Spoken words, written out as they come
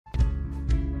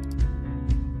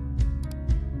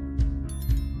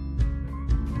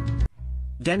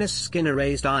Dennis Skinner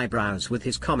raised eyebrows with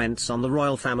his comments on the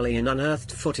royal family in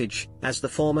unearthed footage, as the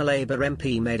former Labour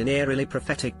MP made an eerily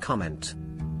prophetic comment.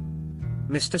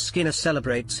 Mr. Skinner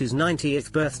celebrates his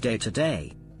 90th birthday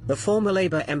today. The former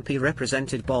Labour MP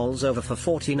represented Bolsover for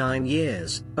 49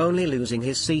 years, only losing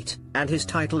his seat, and his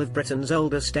title of Britain's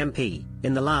oldest MP,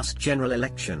 in the last general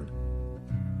election.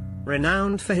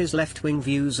 Renowned for his left-wing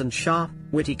views and sharp,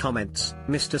 witty comments,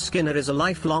 Mr. Skinner is a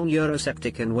lifelong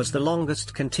Eurosceptic and was the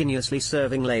longest continuously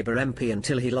serving Labour MP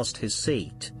until he lost his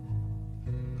seat.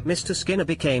 Mr. Skinner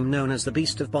became known as the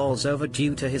Beast of Bolsover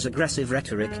due to his aggressive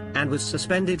rhetoric, and was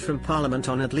suspended from Parliament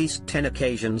on at least 10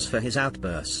 occasions for his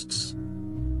outbursts.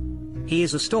 He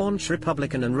is a staunch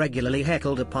Republican and regularly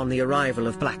heckled upon the arrival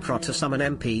of Blackrock to summon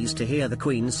MPs to hear the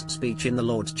Queen's speech in the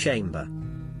Lord's Chamber.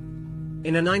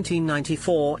 In a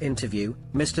 1994 interview,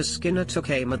 Mr. Skinner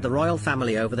took aim at the royal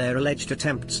family over their alleged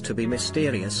attempts to be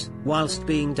mysterious, whilst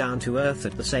being down to earth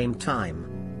at the same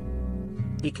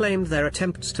time. He claimed their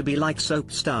attempts to be like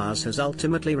soap stars has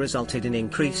ultimately resulted in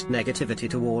increased negativity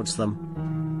towards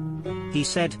them. He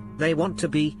said, "They want to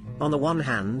be, on the one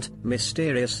hand,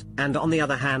 mysterious, and on the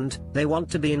other hand, they want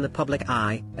to be in the public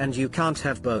eye, and you can't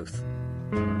have both.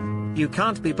 You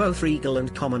can't be both regal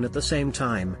and common at the same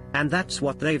time, and that's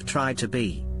what they've tried to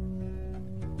be.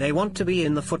 They want to be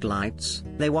in the footlights,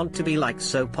 they want to be like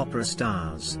soap opera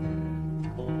stars.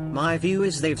 My view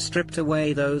is they've stripped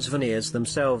away those veneers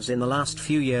themselves in the last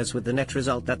few years, with the net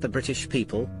result that the British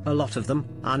people, a lot of them,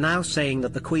 are now saying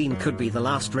that the Queen could be the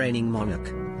last reigning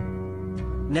monarch."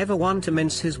 Never one to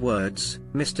mince his words,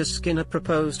 Mr. Skinner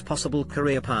proposed possible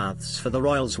career paths for the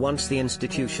royals once the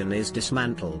institution is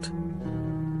dismantled.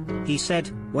 He said,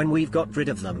 "When we've got rid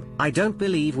of them, I don't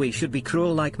believe we should be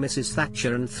cruel like Mrs.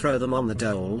 Thatcher and throw them on the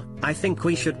dole. I think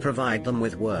we should provide them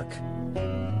with work.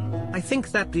 I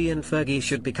think that Dee and Fergie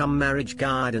should become marriage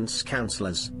guidance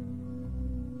counsellors.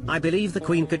 I believe the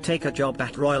Queen could take a job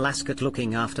at Royal Ascot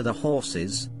looking after the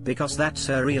horses, because that's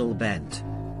her real bent.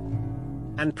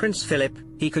 And Prince Philip,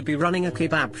 he could be running a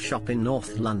kebab shop in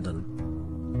North London."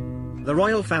 The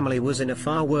royal family was in a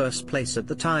far worse place at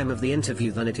the time of the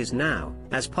interview than it is now,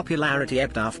 as popularity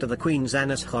ebbed after the Queen's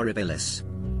annus horribilis.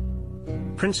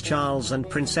 Prince Charles and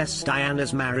Princess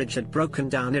Diana's marriage had broken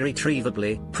down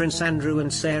irretrievably, Prince Andrew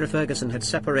and Sarah Ferguson had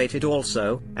separated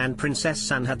also, and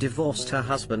Princess Anne had divorced her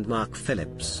husband Mark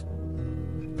Phillips.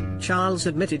 Charles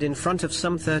admitted in front of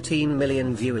some 13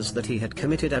 million viewers that he had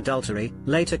committed adultery,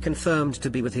 later confirmed to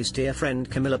be with his dear friend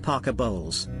Camilla Parker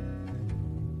Bowles.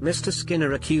 Mr.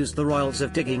 Skinner accused the royals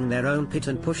of digging their own pit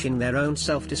and pushing their own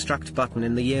self-destruct button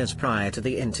in the years prior to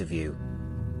the interview.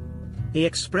 He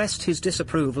expressed his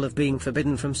disapproval of being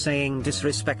forbidden from saying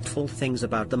disrespectful things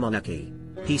about the monarchy.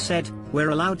 He said, "We're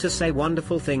allowed to say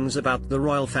wonderful things about the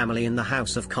royal family in the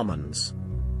House of Commons.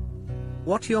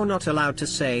 What you're not allowed to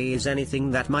say is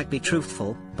anything that might be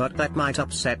truthful, but that might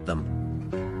upset them.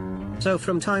 So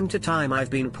from time to time I've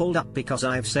been pulled up because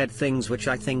I've said things which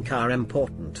I think are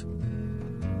important."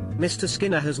 Mr.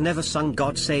 Skinner has never sung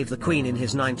God Save the Queen in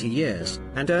his 90 years,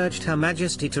 and urged Her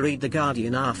Majesty to read The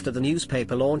Guardian after the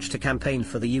newspaper launched a campaign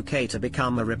for the UK to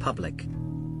become a republic.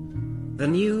 The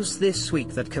news this week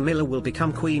that Camilla will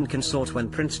become Queen Consort when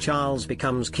Prince Charles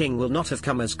becomes king will not have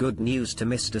come as good news to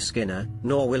Mr. Skinner,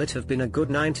 nor will it have been a good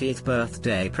 90th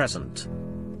birthday present.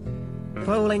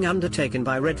 Polling undertaken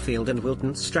by Redfield and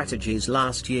Wilton Strategies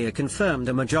last year confirmed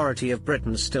a majority of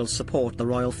Britons still support the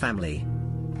royal family.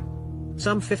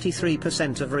 Some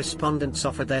 53% of respondents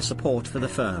offered their support for the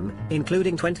firm,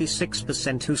 including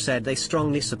 26% who said they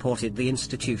strongly supported the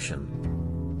institution.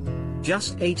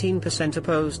 Just 18%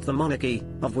 opposed the monarchy,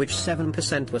 of which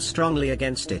 7% were strongly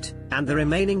against it, and the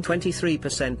remaining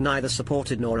 23% neither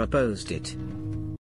supported nor opposed it.